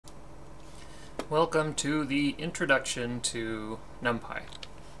Welcome to the introduction to Numpy.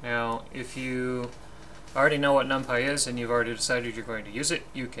 Now, if you already know what Numpy is and you've already decided you're going to use it,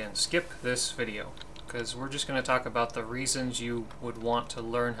 you can skip this video, because we're just going to talk about the reasons you would want to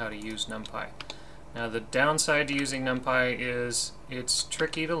learn how to use Numpy. Now, the downside to using Numpy is it's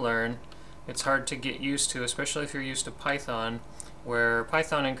tricky to learn. It's hard to get used to, especially if you're used to Python, where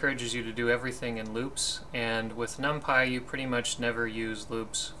Python encourages you to do everything in loops, and with Numpy you pretty much never use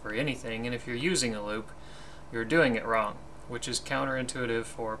loops for anything, and if you're using a loop, you're doing it wrong, which is counterintuitive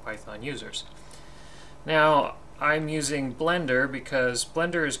for Python users. Now, I'm using Blender because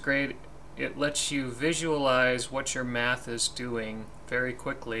Blender is great. It lets you visualize what your math is doing very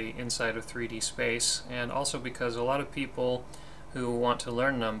quickly inside of 3D space, and also because a lot of people who want to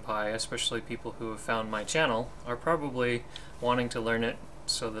learn Numpy, especially people who have found my channel, are probably wanting to learn it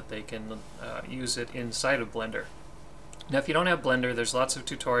so that they can use it inside of Blender. Now, if you don't have Blender, there's lots of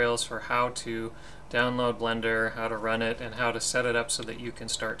tutorials for how to download Blender, how to run it, and how to set it up so that you can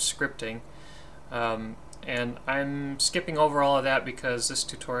start scripting. And I'm skipping over all of that because this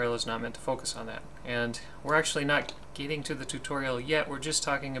tutorial is not meant to focus on that. And we're actually not getting to the tutorial yet, we're just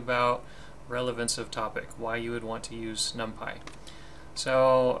talking about relevance of topic, why you would want to use Numpy.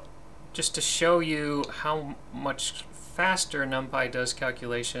 So just to show you how much faster Numpy does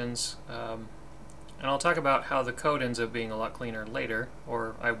calculations, and I'll talk about how the code ends up being a lot cleaner later,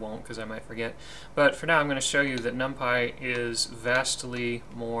 or I won't because I might forget, but for now I'm going to show you that Numpy is vastly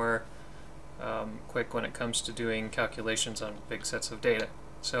more quick when it comes to doing calculations on big sets of data.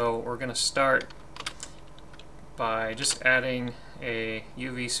 So we're going to start by just adding a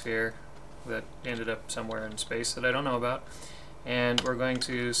UV sphere that ended up somewhere in space that I don't know about, and we're going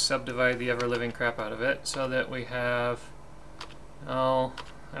to subdivide the ever-living crap out of it so that we have, I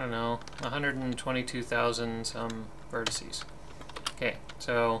don't know, 122,000 some vertices. Okay,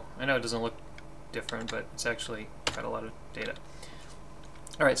 so I know it doesn't look different, but it's actually got a lot of data.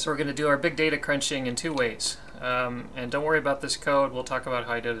 Alright, so we're going to do our big data crunching in two ways, and don't worry about this code, we'll talk about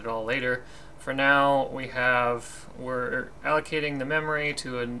how I did it all later. For now, we're allocating the memory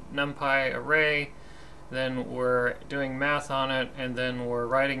to a NumPy array, then we're doing math on it, and then we're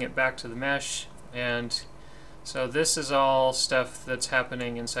writing it back to the mesh. And so this is all stuff that's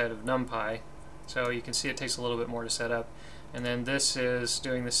happening inside of NumPy. So you can see it takes a little bit more to set up. And then this is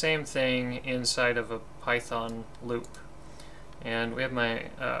doing the same thing inside of a Python loop. And we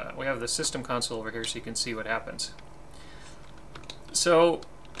have the system console over here so you can see what happens. So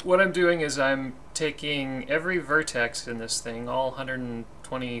what I'm doing is I'm taking every vertex in this thing, all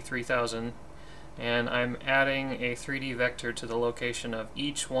 123,000, and I'm adding a 3D vector to the location of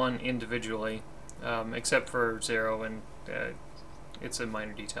each one individually, except for 0, and it's a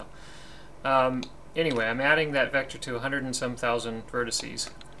minor detail. Anyway, I'm adding that vector to 100 and some thousand vertices,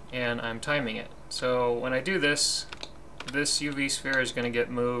 and I'm timing it. So when I do this, this UV sphere is going to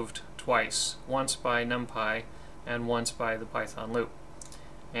get moved twice, once by NumPy and once by the Python loop.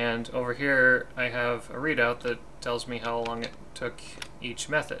 And over here I have a readout that tells me how long it took each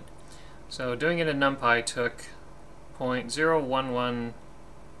method. So doing it in NumPy took 0.011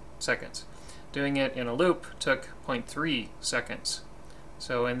 seconds. Doing it in a loop took 0.3 seconds.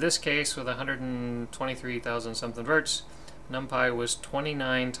 So in this case, with 123,000 something verts, NumPy was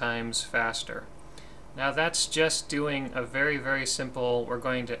 29 times faster. Now that's just doing a very, very simple, we're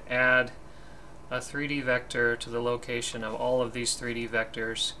going to add a 3D vector to the location of all of these 3D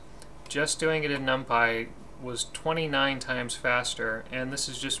vectors. Just doing it in NumPy was 29 times faster, and this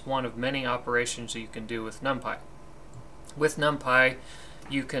is just one of many operations that you can do with NumPy. With NumPy,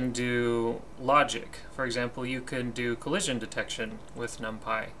 you can do logic. For example, you can do collision detection with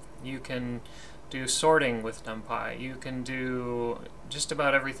NumPy. You can do sorting with NumPy. You can do just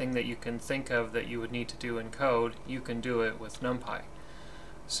about everything that you can think of that you would need to do in code. You can do it with NumPy.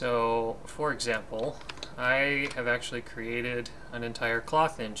 So, for example, I have actually created an entire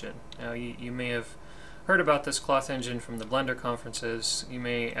cloth engine. Now, you may have heard about this cloth engine from the Blender conferences. You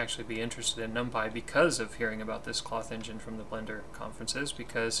may actually be interested in NumPy because of hearing about this cloth engine from the Blender conferences,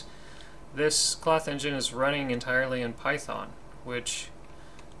 because this cloth engine is running entirely in Python, which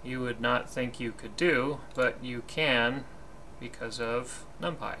you would not think you could do, but you can because of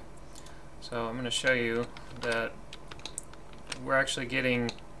NumPy. So I'm going to show you that we're actually getting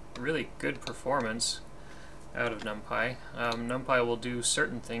really good performance out of NumPy. NumPy will do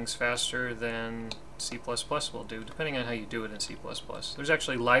certain things faster than C++ will do, depending on how you do it in C++. There's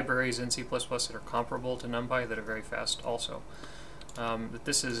actually libraries in C++ that are comparable to NumPy that are very fast also. But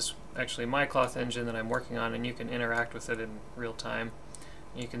this is actually my cloth engine that I'm working on, and you can interact with it in real time.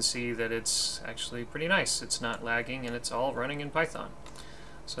 You can see that it's actually pretty nice. It's not lagging, and it's all running in Python.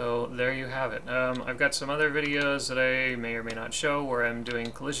 So there you have it. I've got some other videos that I may or may not show where I'm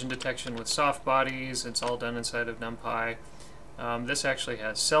doing collision detection with soft bodies. It's all done inside of Numpy. This actually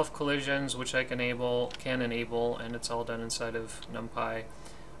has self collisions, which I can enable, and it's all done inside of Numpy.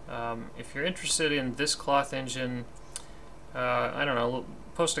 If you're interested in this cloth engine, I don't know,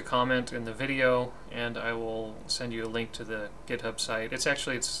 post a comment in the video and I will send you a link to the GitHub site. It's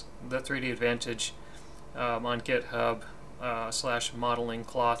the 3D Advantage on GitHub /modeling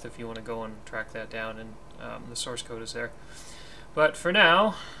cloth if you want to go and track that down, and the source code is there. But for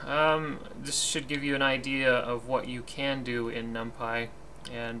now, this should give you an idea of what you can do in Numpy,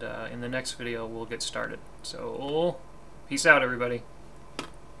 and in the next video we'll get started. So, peace out everybody.